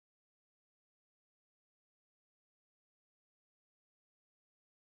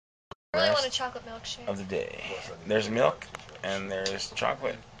I really want a chocolate milkshake of the day. There's milk, and there's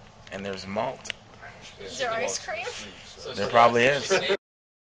chocolate, and there's malt. Is there ice cream? There probably is.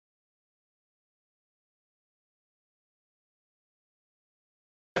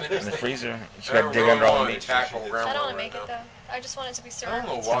 In the freezer, you just gotta dig under all the meat. I don't want to make it though. I just want it to be served. I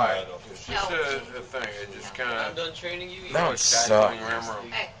don't know why. It's just a thing. It just kind of. I'm done training you. That would suck.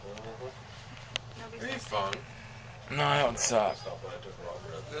 Hey. It'd be fun. No, that would suck.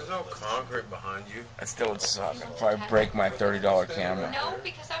 There's no concrete behind you. That still would suck. I'd probably break my $30 camera. No,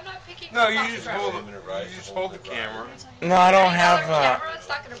 because I'm not picking. No, you just hold it. You just hold the camera. No, I don't have. Camera, it's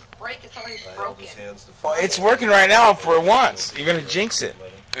not gonna break. It's already broken. Well, it's working right now for once. You're gonna jinx it.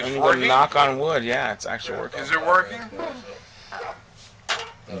 It's I'm gonna working? knock on wood. Yeah, it's actually working. Is it working?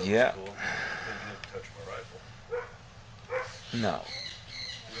 Yeah. No.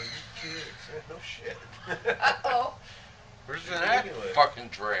 No shit. Uh-oh. Where's that fucking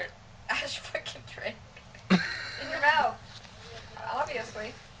tray? Ash fucking drink. In your mouth.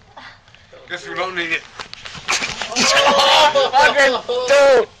 Obviously. Guess we don't need it.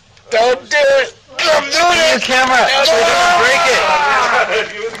 Don't do it. I'm doing it. Your camera. So it doesn't break it.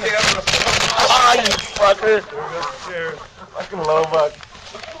 Ah, you fucker. Fucking LowBuck.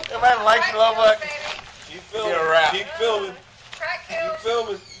 Everybody likes LowBuck. Keep filming. Keep filming. Crack Keep kills.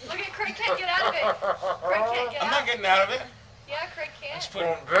 filming. Look at Craig can't get out of it. Craig can't get I'm out. not getting out of it. Yeah, Craig can't. Just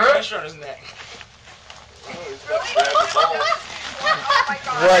putting pressure on his neck. Oh my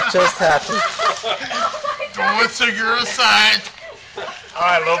god. What just happened? Oh my Throw god. a cigarette aside.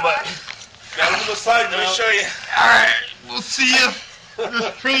 Alright, LowBuck. Got him to the side. Let me show you. Alright, we'll see you.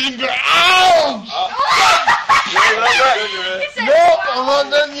 This train go. Ow! He said, Nope, I'm not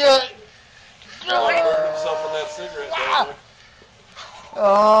done yet. himself on that cigarette.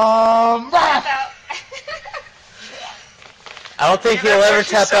 Tap out. I don't think he'll ever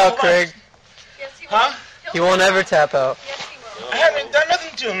tap out, Craig. Yes, he will. Huh? He won't ever tap out. Yes, he will. I haven't done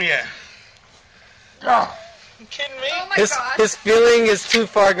nothing to him yet. You kidding me? Oh my His god. his feeling is too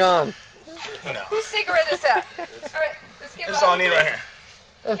far gone. No. Whose cigarette is that? Alright, let's give This is all I need right here.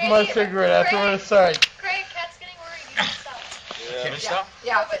 That's my cigarette. I throw it aside. Craig, Cat's getting worried. You can stop. Can you stop?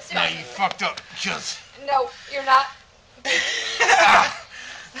 Yeah, but Now seriously. you fucked up. Just. No, you're not.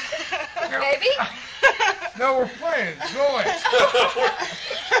 Maybe? No, we're playing. Go ahead.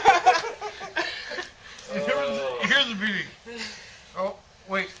 Here's the beauty. Oh,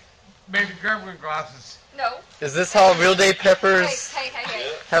 wait. Baby, grab your glasses. No. Is this how real day peppers Hey.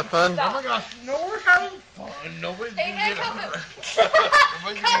 have fun? Oh my gosh. No, we're having fun. Nobody's Hey, gonna get come hurt.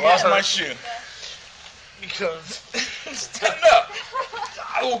 Nobody's I gonna lost get my hurt. shoe. Because. Stand up.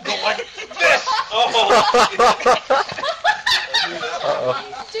 I will go like this. Uh-oh.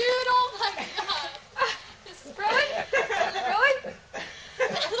 Dude, oh my god. This is really? Really?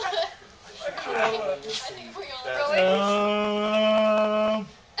 I think we all really.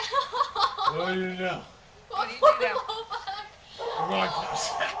 What do you know? What do you do now? We're going to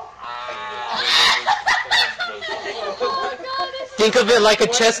Oh god, it's Think of it like a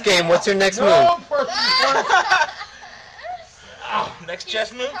chess game. What's your next move? No person. Next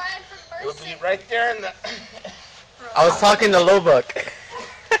chess move? crying for It'll mercy. be right there in the. I was talking to LowBuck.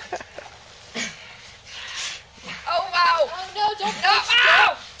 Oh wow. Oh no,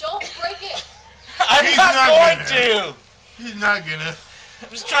 don't break it. I'm He's not not going to. He's not gonna. I'm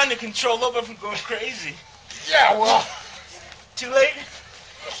just trying to control LowBuck from going crazy. Yeah, well, Too late?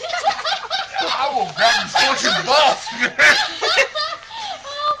 I will grab his fucking butt.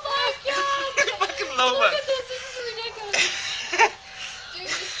 Oh my god. Fucking Look LowBuck. at this is ridiculous. Dude, you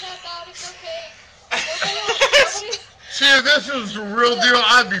stepped out, it's okay. Nobody's See, if this was the real deal,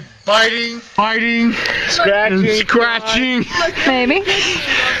 I'd be biting, scratching. Maybe.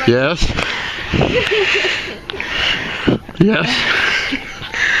 Yes. Yes.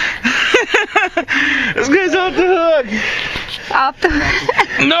 This guy's off the hook. Off the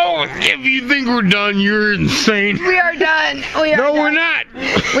No, if you think we're done, you're insane. We are done. We are No, done. we're not.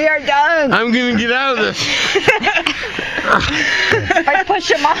 We are done. I'm gonna get out of this. I push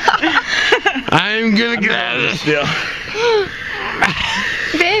him off. I'm gonna get out of this deal.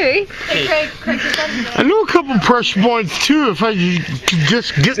 Baby. Hey, Craig, you're done. I know a couple pressure points too if I could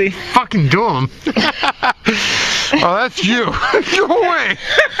just get fucking do them. Oh, that's you. Go away.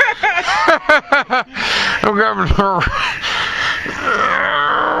 I'm grabbing her.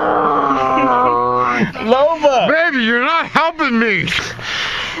 LowBuck. Baby, you're not helping me.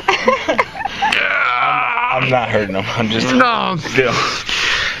 I'm not hurting him. I'm just. No. Still.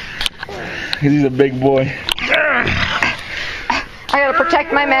 He's a big boy. I gotta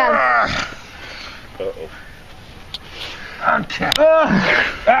protect my man. Okay.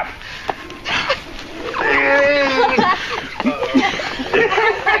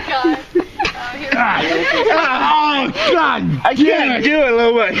 God. Oh, God! I can't do it,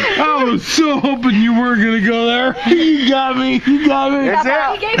 LowBuck. I was so hoping you weren't gonna go there. You got me. You got me. That's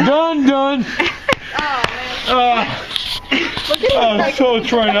it. Done. Done. Oh, man. I was so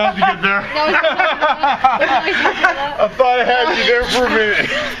trying not to get there. No, it's not. I thought I had you there for a minute.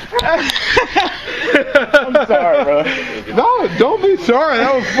 I'm sorry, bro. No, don't be sorry.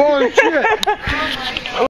 That was fun as shit.